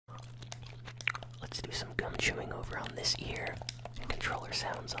Let's do some gum chewing over on this ear and controller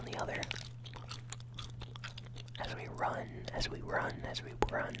sounds on the other. As we run, as we run, as we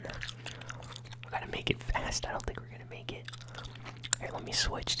run. We gotta make it fast. I don't think we're gonna make it. Here, let me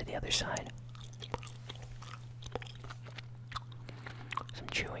switch to the other side. Some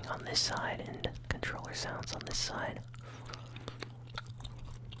chewing on this side and controller sounds on this side.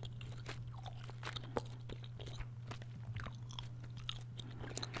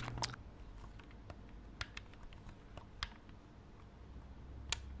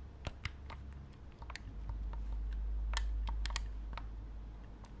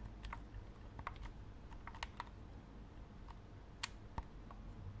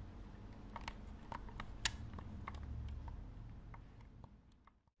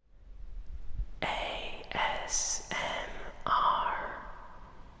 ASMRGaming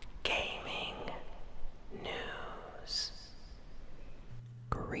News.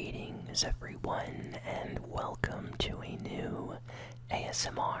 Greetings, everyone, and welcome to a new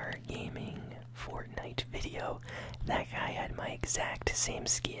ASMR Gaming Fortnite video. That guy had my exact same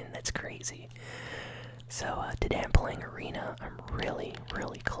skin. That's crazy. So today I'm playing Arena. I'm really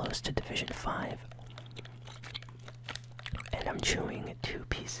close to Division 5. And I'm chewing 2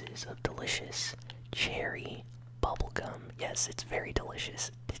 pieces of delicious cherry bubblegum. Yes, it's very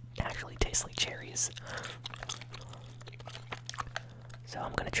delicious. It actually tastes like cherries. So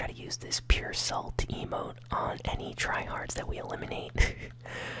I'm gonna try to use this pure salt emote on any tryhards that we eliminate.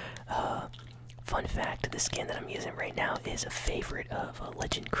 Fun fact, the skin that I'm using right now is a favorite of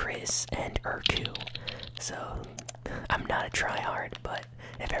Legend Chris and Urku. So I'm not a tryhard, but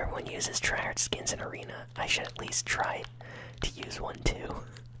if everyone uses tryhard skins in Arena, I should at least try to use one too.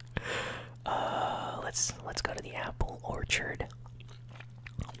 Let's go to the apple orchard.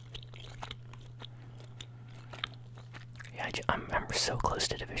 Yeah, I'm so close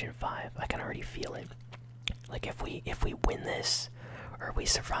to Division 5. I can already feel it. Like if we win this, or we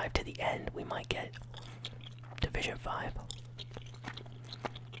survive to the end, we might get Division 5.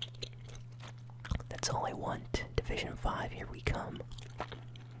 That's all I want. Division 5, here we come.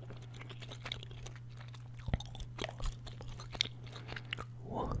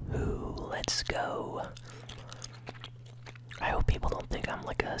 Woohoo, let's go. I hope people don't think I'm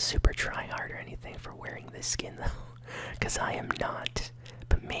like a super tryhard or anything for wearing this skin though, because I am not.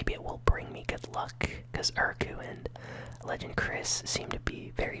 But maybe it will bring me good luck, because Urku and Legend Chris seem to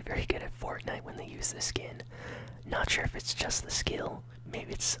be very good at Fortnite when they use this skin. Not sure if it's just the skill,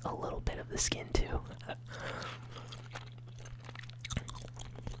 maybe it's a little bit of the skin too.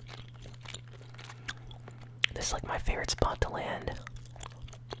 This is like my favorite spot to land.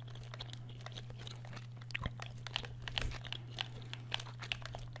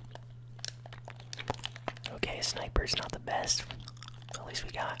 Okay, sniper's not the best. At least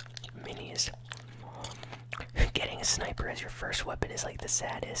we got minis. Getting a sniper as your first weapon is like the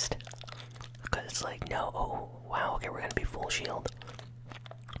saddest. Because it's like, no, oh, wow, okay, we're gonna be full shield.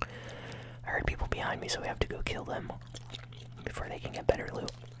 I heard people behind me, so we have to go kill them before they can get better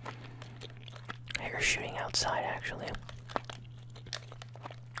loot. I hear shooting outside, actually.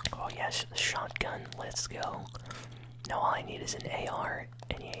 Oh yes, the shotgun, let's go. Now all I need is an AR,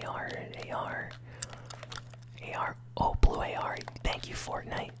 any AR, oh, blue AR, thank you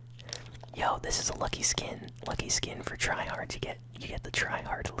Fortnite. Yo, this is a lucky skin for tryhards. You get the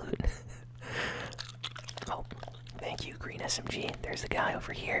tryhard loot. Oh, thank you, green SMG. There's a guy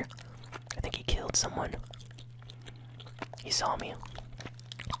over here. I think he killed someone. He saw me.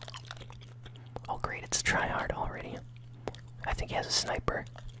 Oh great, it's a tryhard already. I think he has a sniper.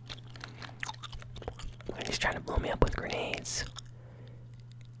 And he's trying to blow me up with grenades.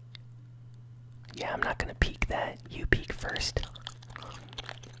 Yeah, I'm not gonna peek that. You peek first.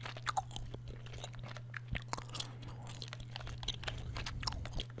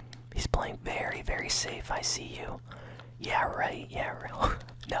 He's playing very safe. I see you. Yeah, right. Yeah, right.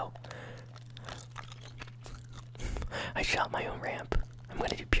 No. I shot my own ramp. I'm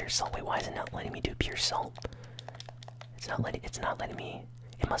gonna do pure salt. Wait, why is it not letting me do pure salt? It's not letting me.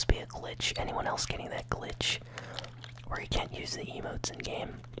 It must be a glitch. Anyone else getting that glitch where you can't use the emotes in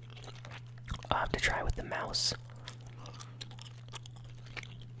game? I'll have to try with the mouse.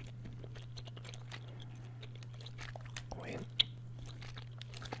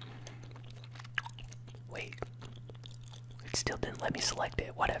 Wait. It still didn't let me select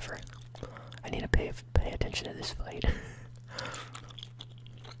it. Whatever. I need to pay attention to this fight.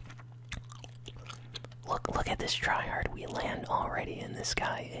 Look at this tryhard. We land already, and this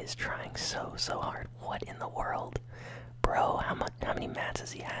guy is trying so hard. What in the world, bro? How many mats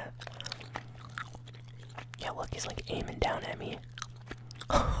does he have? Yeah, look, he's like aiming down at me.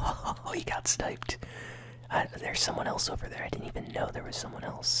 Oh, he got sniped. There's someone else over there. I didn't even know there was someone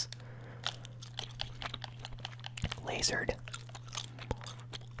else. Lasered.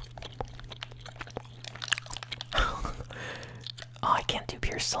 Oh, I can't do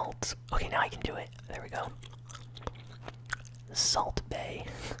pure salt. Okay, now I can do it. There we go. The Salt Bay.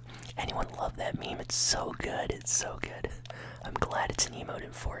 Anyone love that meme? It's so good. It's so good. I'm glad it's an emote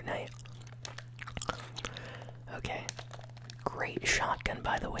in Fortnite. Okay. Great shotgun,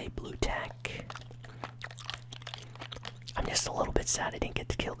 by the way, blue tack. I'm just a little bit sad I didn't get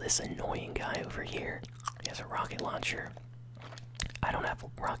to kill this annoying guy over here. He has a rocket launcher. I don't have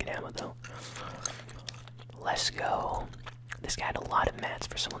rocket ammo, though. Let's go. This guy had a lot of mats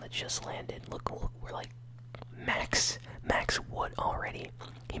for someone that just landed. Look, we're like max wood already.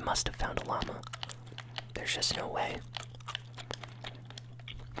 He must have found a llama. There's just no way.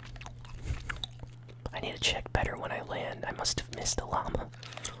 I need to check better when I land. I must have missed a llama.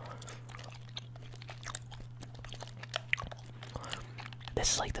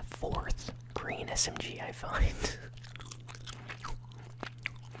 This is like the 4th green SMG I find.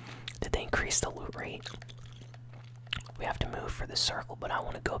 Did they increase the loot rate? We have to move for the circle, but I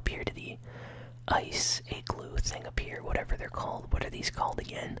want to go up here to the ice igloo thing up here, whatever they're called. What are these called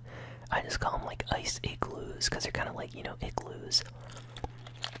again? I just call them like ice igloos because they're kind of like, you know, igloos.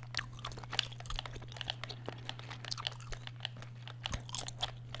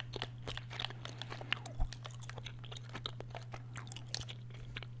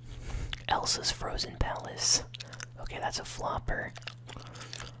 Elsa's Frozen Palace. Okay, that's a flopper.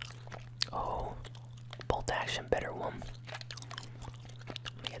 Oh, bolt action, better one.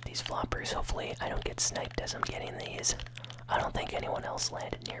 Let me get these floppers. Hopefully I don't get sniped as I'm getting these. I don't think anyone else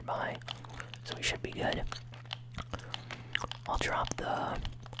landed nearby, so we should be good. I'll drop the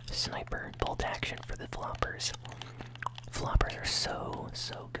sniper bolt action for the floppers. Floppers are so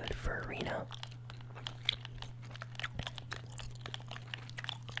good for arena.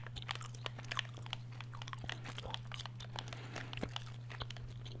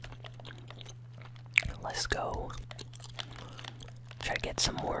 Let's go. Try to get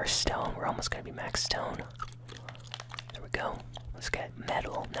some more stone. We're almost gonna be max stone. There we go. Let's get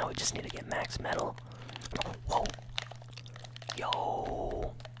metal. Now we just need to get max metal. Whoa.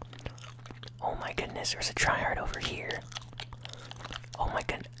 Yo. Oh my goodness, there's a tryhard over here. Oh my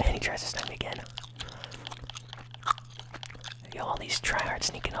goodness. And he tries to snipe me again. Yo, all these tryhards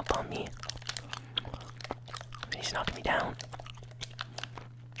sneaking up on me. He's knocking me down.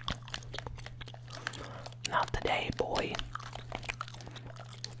 Not today, boy.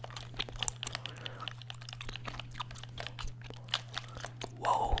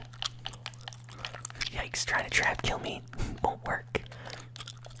 Whoa. Yikes, trying to trap kill me. Won't work.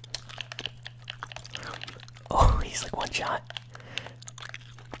 Oh, he's like one shot.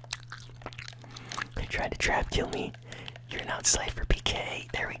 They tried to trap kill me. You're not Cypher PK.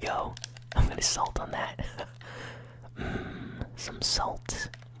 There we go. I'm gonna salt on that. Some salt.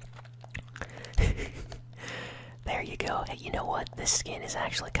 There you go. Hey, you know what? This skin is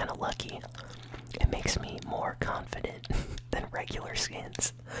actually kind of lucky. It makes me more confident than regular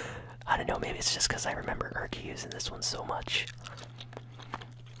skins. I don't know, maybe it's just because I remember Urk using this one so much.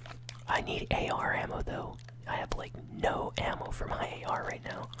 I need AR ammo though. I have like no ammo for my AR right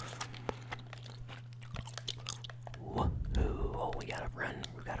now. Woohoo! Oh, we gotta run.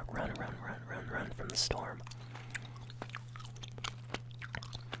 We gotta run from the storm.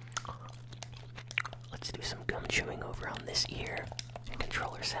 Let's do some gum chewing over on this ear and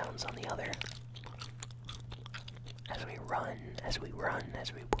controller sounds on the other. As we run.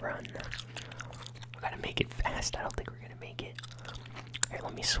 We gotta make it fast. I don't think we're gonna make it. Here,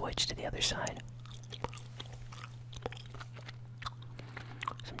 let me switch to the other side.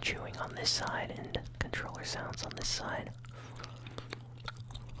 Some chewing on this side and controller sounds on this side.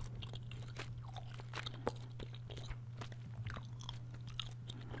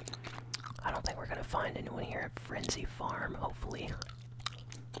 I don't think we're gonna find anyone here at Frenzy Farm, hopefully.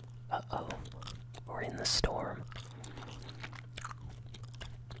 Uh-oh. We're in the storm.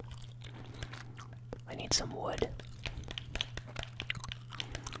 I need some wood.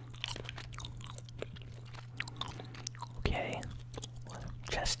 Okay.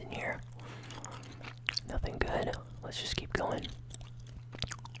 Chest in here. Nothing good. Let's just keep going.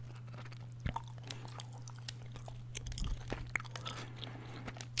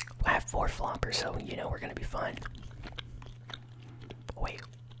 I have 4 floppers, so you know we're gonna be fine. Oh, wait.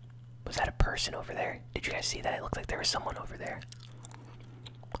 Was that a person over there? Did you guys see that? It looked like there was someone over there.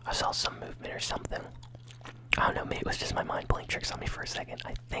 I saw some movement or something. I don't know, maybe it was just my mind playing tricks on me for a second.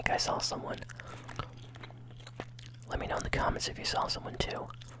 I think I saw someone. Let me know in the comments if you saw someone too.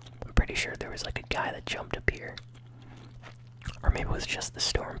 I'm pretty pretty sure there was like a guy that jumped up here. Or maybe it was just the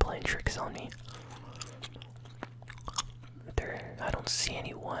storm playing tricks on me. I don't see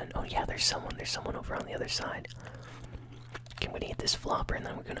anyone. Oh yeah, there's someone over on the other side. Okay, I'm gonna eat this flopper and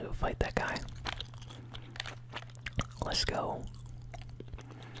then we're gonna go fight that guy. Let's go.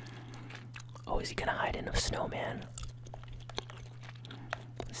 Oh, is he gonna hide in a snowman?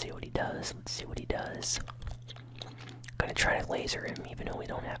 Let's see what he does. Let's see what he does. Gonna try to laser him even though we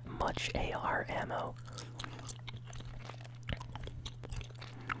don't have much AR ammo.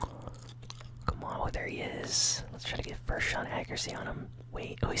 Come on, oh there he is. Let's try to get first shot accuracy on him.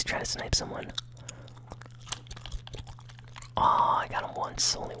 Wait, oh he's trying to snipe someone. Oh, I got him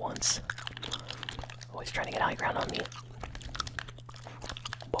once, only once. Oh, he's trying to get high ground on me.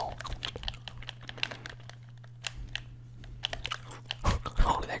 Whoa.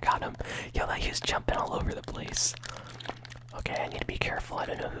 Oh, they got him. Yo, that he was jumping all over the place. Okay, I need to be careful. I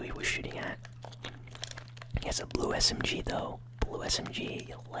don't know who he was shooting at. He has a blue SMG though. Blue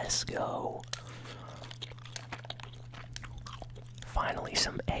SMG. Let's go. Finally,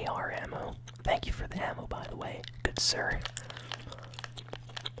 some AR ammo. Thank you for the ammo, by the way. Good sir.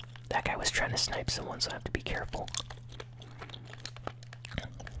 That guy was trying to snipe someone, so I have to be careful.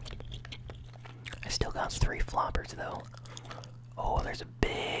 I still got 3 floppers, though. Oh, there's a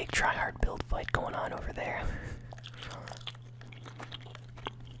big tryhard build fight going on over there.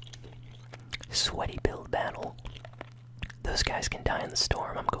 Sweaty build battle. Those guys can die in the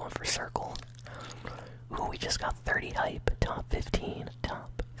storm. I'm going for circle. Ooh, we just got 30 hype. Top 15.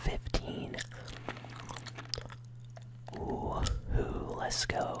 Top 15. Ooh, let's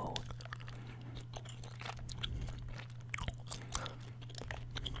go.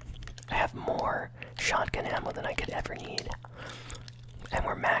 I have more shotgun ammo than I could ever need. And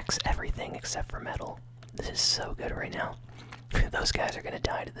we're max everything except for metal. This is so good right now. Those guys are gonna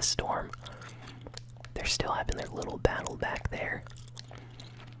die to the storm. They're still having their little battle back there.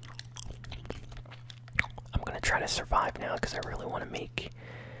 I'm gonna try to survive now because I really want to make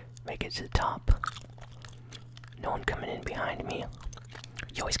it to the top. No one coming in behind me.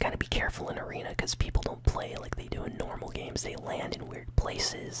 You always gotta be careful in arena because people don't play like they do in normal games. They land in weird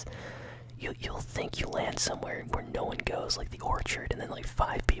places. You'll think you land somewhere where no one goes, like the orchard, and then like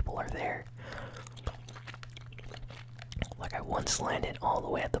 5 people are there. Like I once landed all the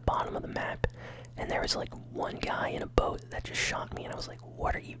way at the bottom of the map, and there was like one guy in a boat that just shot me, and I was like,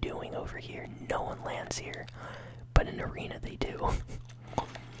 what are you doing over here? No one lands here. But in arena they do.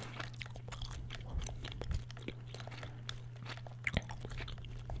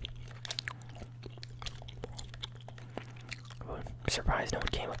 Surprised no one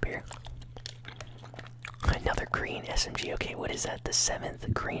came up here. Another green SMG. Okay, what is that? The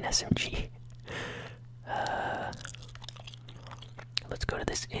 7th green SMG. Let's go to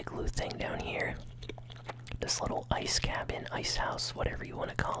this igloo thing down here. This little ice cabin, ice house, whatever you want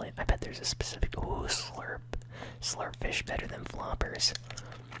to call it. I bet there's a specific... Ooh, slurp. Slurp fish better than floppers.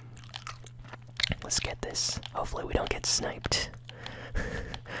 Let's get this. Hopefully we don't get sniped.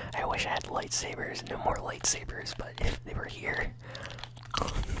 I wish I had lightsabers. No more lightsabers, but if they were here,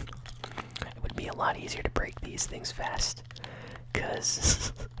 it would be a lot easier to break these things fast.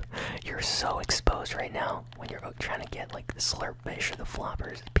 Because you're so exposed right now when you're trying to get like the slurp fish or the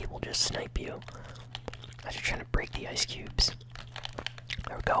floppers. People just snipe you as you're trying to break the ice cubes.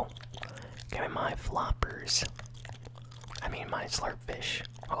 There we go. Give me my floppers. I mean my slurp fish.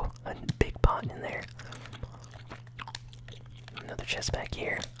 Oh, a big pot in there. Another chest back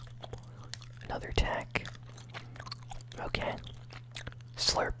here. Another tack. Okay.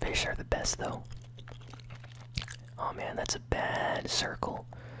 Slurp fish are the best though. Oh man, that's a bad circle.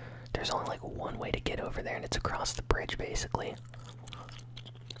 There's only like one way to get over there and it's across the bridge basically.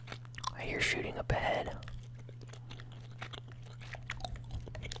 I hear shooting up ahead.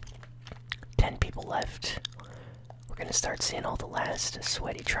 10 people left. We're gonna start seeing all the last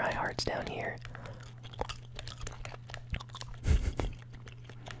sweaty tryhards down here.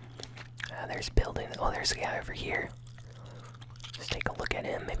 There's building. Oh, there's a guy over here. Let's take a look at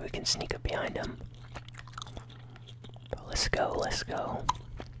him. Maybe we can sneak up behind him. But let's go, let's go.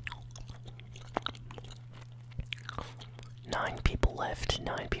 9 people left.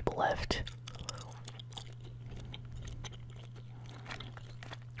 9 people left.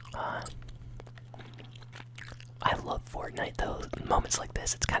 I love Fortnite though. Moments like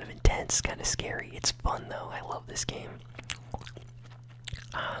this, it's kind of intense, kind of scary. It's fun though. I love this game.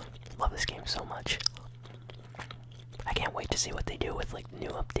 Love this game so much. I can't wait to see what they do with like new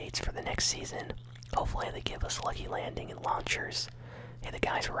updates for the next season. Hopefully they give us lucky landing and launchers. Hey, the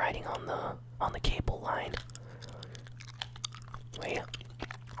guy's riding on the cable line. Wait.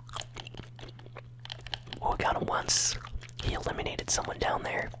 got him once. He eliminated someone down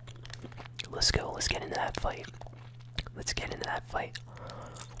there. Let's go. Let's get into that fight. Let's get into that fight.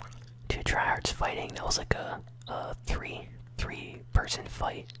 Two tryhards fighting. That was like a three-person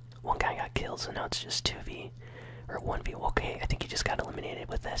fight. One guy got killed, so now it's just 2v or 1v. Okay, I think he just got eliminated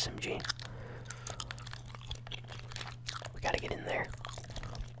with SMG. We gotta get in there.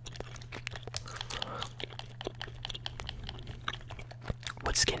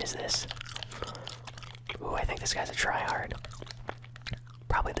 What skin is this? Ooh, I think this guy's a tryhard.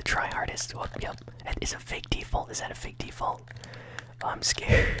 Probably the tryhardist. Oh, yep. Is a fake default. Is that a fake default? Oh, I'm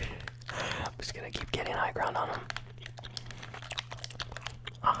scared. I'm just gonna keep getting high ground on him.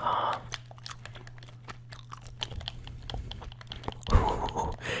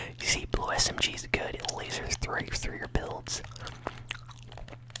 Ooh, you see, blue SMG is good. It lasers through your builds.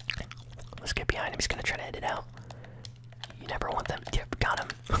 Let's get behind him. He's gonna try to edit out. You never want them. Yep, got him.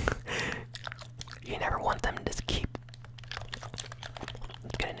 You never want them to keep.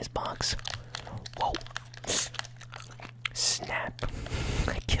 Let's get in his box. Whoa. Snap.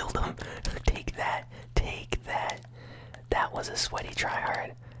 I killed him. Take that. Take that. That was a sweaty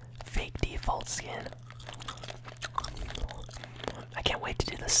tryhard. Fake default skin. I can't wait to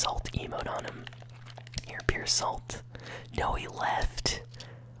do the salt emote on him. Here, pure salt. No, he left.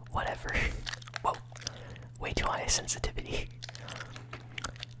 Whatever. Whoa. Way too high sensitivity.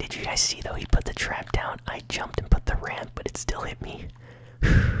 Did you guys see though? He put the trap down. I jumped and put the ramp, but it still hit me.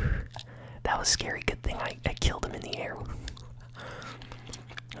 That was scary. Good thing I killed him in the air.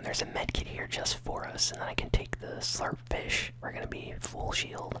 And there's a medkit here just for us, and then I can take the slurp fish. We're gonna be full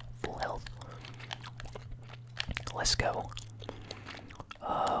shield, full health. Let's go.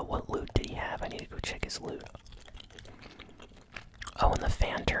 What loot did he have? I need to go check his loot. Oh, and the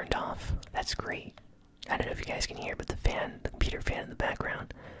fan turned off. That's great. I don't know if you guys can hear, but the computer fan in the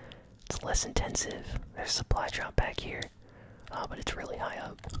background, it's less intensive. There's a supply drop back here, but it's really high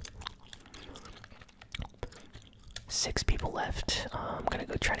up. 6 people left. I'm gonna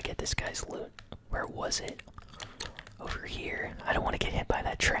go try to get this guy's loot. Where was it? Over here. I don't want to get hit by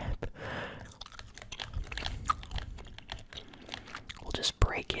that trap. We'll just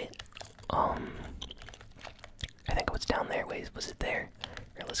break it. I think it was down there. Wait, was it there?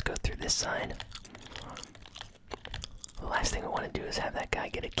 Here, let's go through this side. The last thing I want to do is have that guy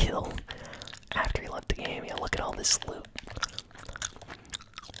get a kill after he left the game. Yeah, look at all this loot.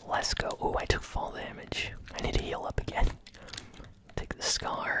 Let's go. Oh, I took fall damage. I need to heal up again. Take the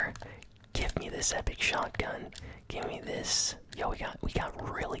scar. Give me this epic shotgun. Give me this. Yo, we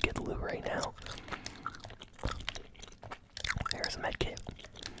got really good loot right now. There's a medkit.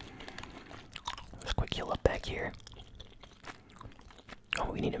 Let's quick heal up back here.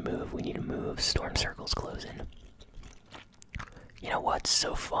 Oh, we need to move. We need to move. Storm circle's closing. You know what?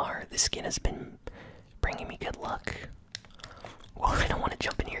 So far, this skin has been bringing me good luck. Well, I don't want to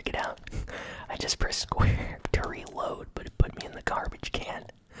jump in here. Get out. I just pressed square to reload, but it put me in the garbage can.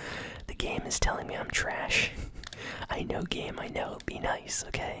 The game is telling me I'm trash. I know, game. I know. Be nice,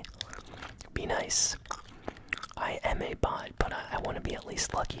 okay? Be nice. I am a bot, but I want to be at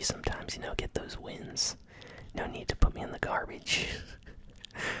least lucky sometimes, you know, get those wins. No need to put me in the garbage.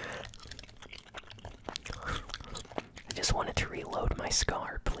 I just wanted to reload my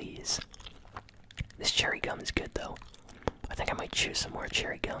scar, please. This cherry gum is good, though. I think I might choose some more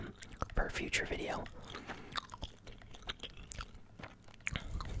cherry gum for a future video.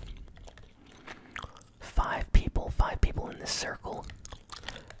 Five people in this circle.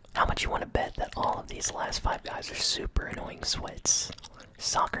 How much you want to bet that all of these last 5 guys are super annoying sweats?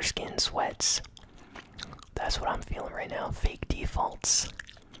 Soccer skin sweats. That's what I'm feeling right now. Fake defaults.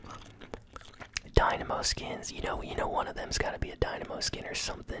 Dynamo skins. You know one of them's gotta be a dynamo skin or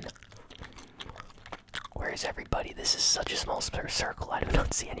something. Where is everybody? This is such a small circle. I do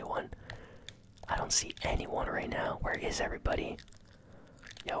not see anyone. I don't see anyone right now. Where is everybody?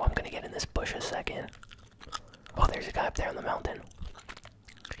 Yo, I'm gonna get in this bush a second. Oh, there's a guy up there on the mountain.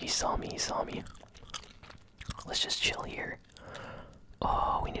 He saw me, Let's just chill here.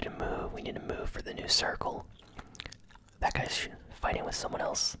 Oh, we need to move. We need to move for the new circle. That guy's fighting with someone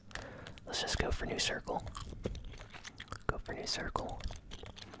else. Let's just go for new circle. Go for new circle.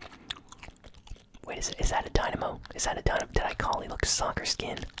 Wait, is that a dynamo? Is that a dynamo? Did I call? He looks soccer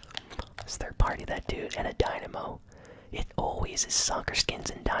skin. It's third party, that dude, and a dynamo. It always is soccer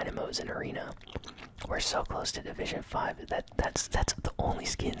skins and dynamos in arena. We're so close to Division 5. That's the only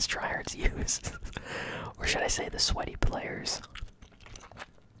skins tryhards use. Or should I say the sweaty players?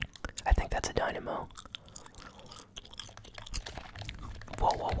 I think that's a dynamo.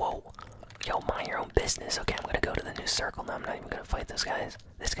 Whoa, whoa, whoa. Yo, mind your own business. Okay, I'm gonna go to the new circle now. I'm not even gonna fight those guys.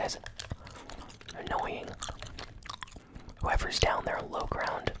 This guy's... Annoying. Whoever's down there on low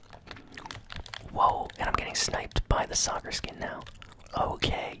ground. Whoa, and I'm getting sniped by the soccer skin now.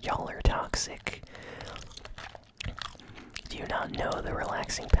 Okay, y'all are toxic. Do you not know the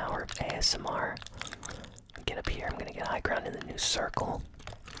relaxing power of ASMR? Get up here, I'm gonna get high ground in the new circle.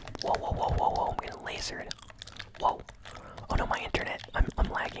 Whoa, whoa, whoa, whoa, whoa, I'm getting lasered. Whoa. Oh no, my internet. I'm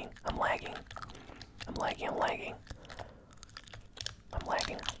lagging. I'm lagging. I'm lagging. I'm lagging. I'm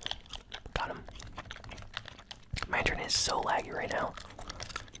lagging. Got him. My internet is so laggy right now.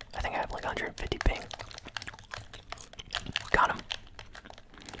 I think I have like 150 ping. Got him.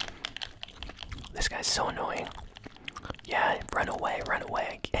 This guy's so annoying. Yeah, run away, run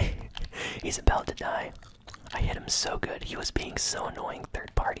away. He's about to die. I hit him so good. He was being so annoying,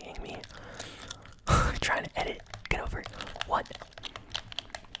 third-partying me. Trying to edit. Get over it. What?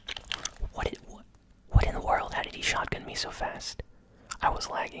 What in the world? How did he shotgun me so fast? I was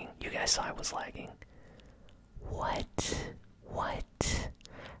lagging. You guys saw I was lagging. What? What?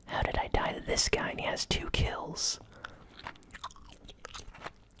 How did I die to this guy and he has 2 kills?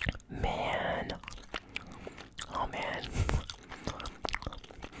 Man. Oh man.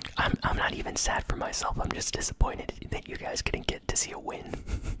 I'm not even sad for myself. I'm just disappointed that you guys couldn't get to see a win.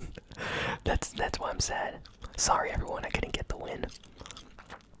 That's why I'm sad. Sorry everyone, I couldn't get the win.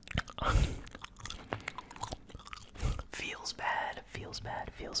 Feels bad, feels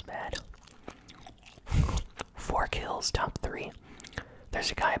bad, feels bad. 4 kills, top 3.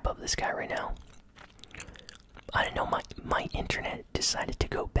 There's a guy above this guy right now. I don't know, my internet decided to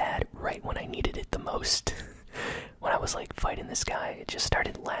go bad right when I needed it the most. When I was like fighting this guy, it just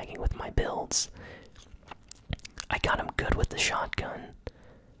started lagging with my builds. I got him good with the shotgun.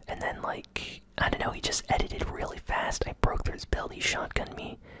 And then like, I don't know, he just edited really fast. I broke through his build, he shotgunned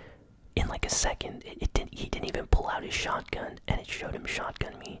me in like a second. He didn't even pull out his shotgun, and it showed him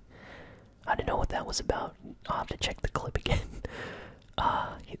shotgun me. I don't know what that was about. I'll have to check the clip again.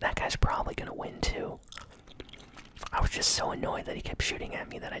 That guy's probably gonna win too. I was just so annoyed that he kept shooting at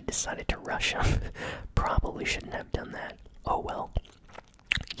me that I decided to rush him. Probably shouldn't have done that. Oh well.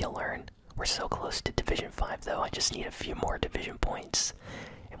 You learn. We're so close to Division 5 though. I just need a few more Division points.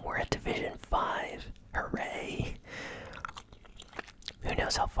 And we're at Division 5. Hooray. Who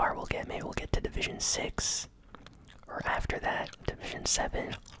knows how far we'll get. Maybe we'll get to Division 6. Or after that, Division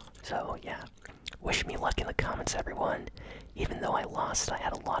 7. So yeah. Wish me luck in the comments, everyone. Even though I lost, I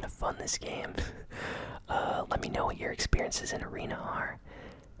had a lot of fun this game. Let me know what your experiences in Arena are.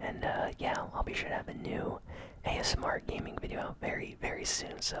 And yeah, I'll be sure to have a new ASMR gaming video out very, very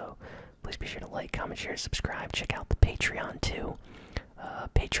soon. So please be sure to like, comment, share, subscribe. Check out the Patreon too.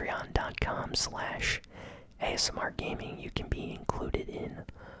 Patreon.com/ASMRGaming. You can be included in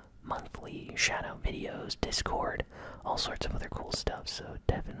monthly shout-out videos, Discord, all sorts of other cool stuff. So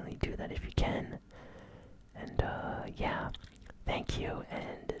definitely do that if you can. And yeah, thank you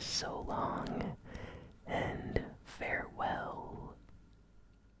and so long.